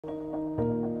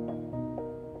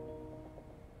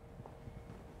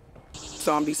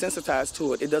So I'm desensitized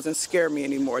to it. It doesn't scare me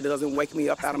anymore. It doesn't wake me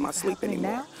up out of my sleep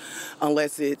anymore,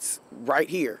 unless it's right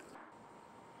here.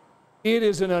 It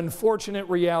is an unfortunate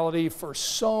reality for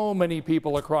so many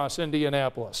people across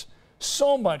Indianapolis.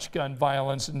 So much gun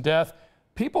violence and death.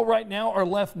 People right now are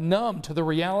left numb to the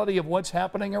reality of what's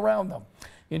happening around them.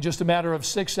 In just a matter of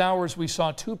 6 hours, we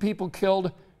saw 2 people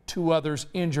killed, 2 others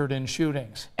injured in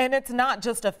shootings. And it's not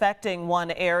just affecting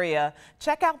one area.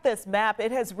 Check out this map.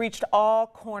 It has reached all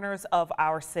corners of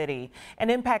our city and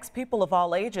impacts people of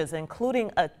all ages,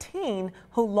 including a teen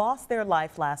who lost their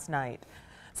life last night.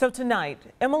 So tonight,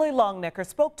 Emily Longnecker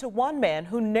spoke to one man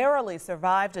who narrowly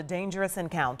survived a dangerous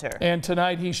encounter. And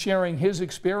tonight he's sharing his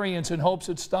experience in hopes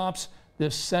it stops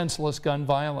this senseless gun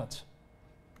violence.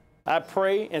 I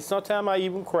pray, and sometimes I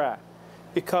even cry,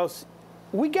 because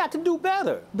we got to do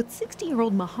better. But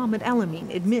 60-year-old Muhammad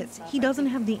Alamin admits he doesn't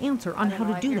have the answer on how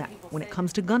to do that when it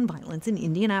comes to gun violence in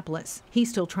Indianapolis. He's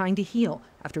still trying to heal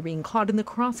after being caught in the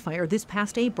crossfire this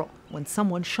past April when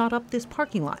someone shot up this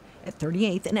parking lot at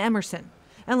 38th and Emerson.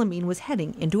 Alamin was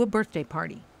heading into a birthday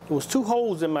party. There was 2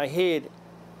 holes in my head,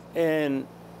 and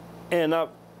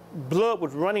blood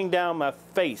was running down my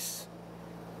face,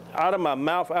 out of my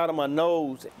mouth, out of my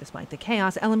nose. Despite the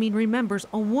chaos, Alamin remembers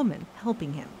a woman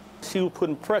helping him. She was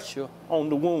putting pressure on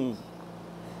the wound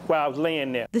while I was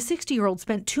laying there. The 60-year-old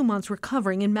spent 2 months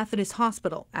recovering in Methodist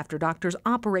Hospital after doctors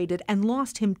operated and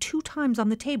lost him 2 times on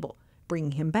the table,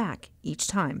 bringing him back each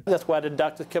time. That's why the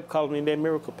doctors kept calling me their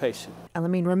miracle patient.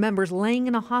 Alamin remembers laying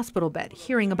in a hospital bed,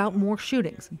 hearing about more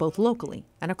shootings, both locally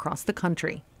and across the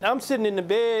country. I'm sitting in the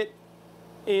bed,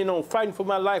 fighting for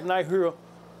my life, and I hear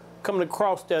coming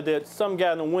across there that some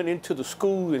guy went into the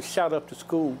school and shot up the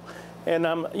school. And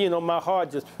my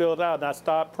heart just filled out, and I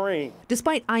started praying.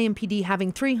 Despite IMPD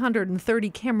having 330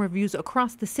 camera views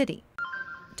across the city,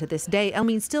 to this day,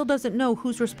 Alamin still doesn't know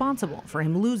who's responsible for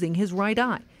him losing his right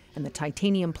eye and the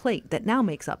titanium plate that now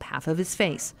makes up half of his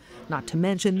face, not to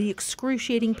mention the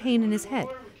excruciating pain in his head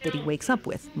that he wakes up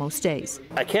with most days.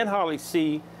 I can't hardly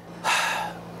see.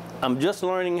 I'm just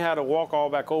learning how to walk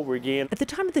all back over again. At the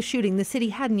time of the shooting, the city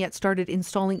hadn't yet started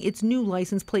installing its new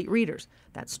license plate readers.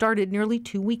 That started nearly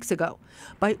 2 weeks ago.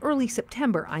 By early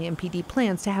September, IMPD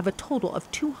plans to have a total of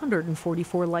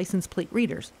 244 license plate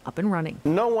readers up and running.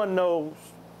 No one knows,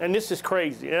 and this is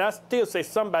crazy, and I still say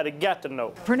somebody got to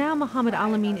know. For now, Muhammad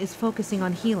Alamin is focusing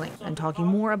on healing and talking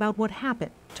more about what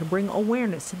happened to bring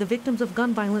awareness to the victims of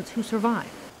gun violence who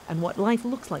survived and what life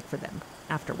looks like for them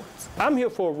afterwards. I'm here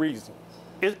for a reason.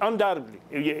 It's undoubtedly.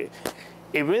 If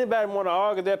anybody want to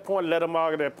argue that point, let them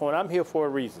argue that point. I'm here for a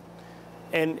reason.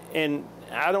 And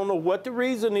I don't know what the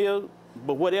reason is,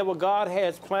 but whatever God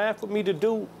has planned for me to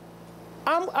do,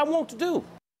 I want to do.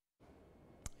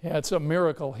 Yeah, it's a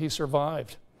miracle he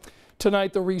survived.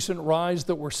 Tonight, the recent rise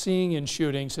that we're seeing in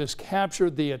shootings has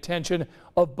captured the attention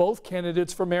of both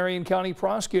candidates for Marion County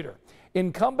prosecutor.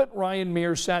 Incumbent Ryan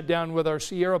Mears sat down with our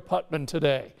Sierra Putman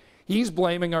today. He's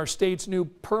blaming our state's new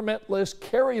permitless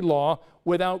carry law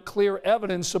without clear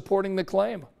evidence supporting the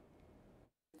claim.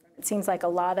 It seems like a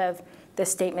lot of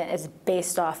this statement is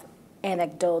based off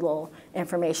anecdotal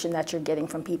information that you're getting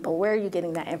from people. Where are you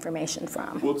getting that information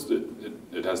from? Well,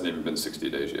 it hasn't even been 60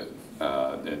 days yet.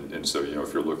 And so,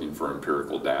 if you're looking for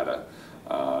empirical data,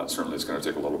 certainly it's going to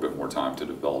take a little bit more time to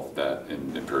develop that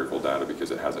empirical data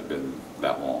because it hasn't been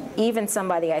that long. Even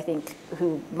somebody, I think,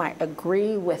 who might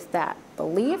agree with that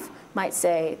belief might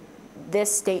say this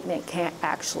statement can't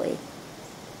actually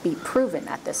be proven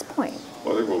at this point.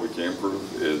 Well, I think what we can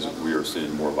prove is we are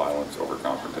seeing more violence over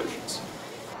confrontations.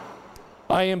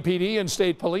 IMPD and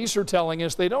state police are telling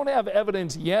us they don't have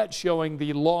evidence yet showing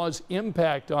the law's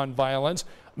impact on violence.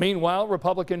 Meanwhile,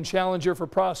 Republican challenger for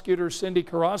prosecutor Cindy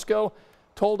Carrasco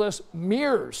told us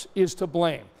Mears is to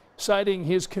blame, citing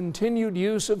his continued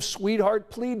use of sweetheart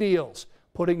plea deals,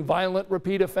 putting violent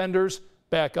repeat offenders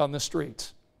back on the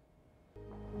streets.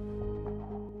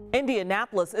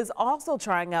 Indianapolis is also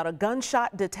trying out a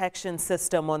gunshot detection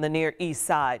system on the Near East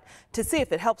Side to see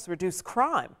if it helps reduce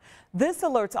crime. This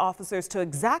alerts officers to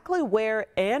exactly where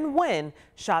and when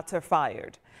shots are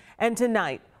fired. And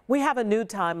tonight, we have a new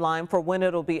timeline for when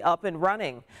it'll be up and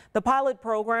running. The pilot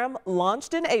program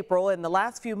launched in April. In the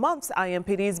last few months,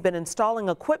 IMPD has been installing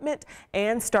equipment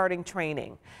and starting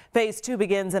training. Phase 2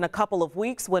 begins in a couple of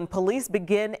weeks when police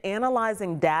begin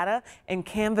analyzing data and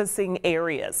canvassing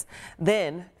areas.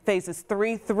 Then phases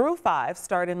 3 through 5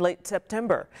 start in late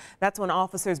September. That's when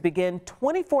officers begin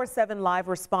 24/7 live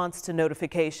response to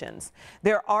notifications.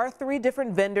 There are 3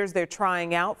 different vendors they're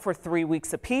trying out for 3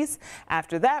 weeks apiece.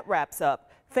 After that wraps up,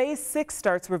 Phase 6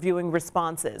 starts reviewing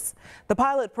responses. The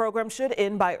pilot program should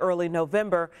end by early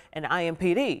November, and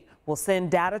IMPD will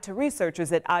send data to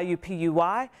researchers at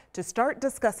IUPUI to start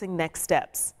discussing next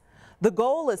steps. The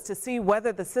goal is to see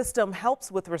whether the system helps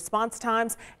with response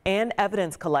times and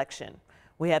evidence collection.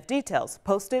 We have details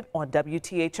posted on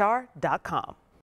WTHR.com.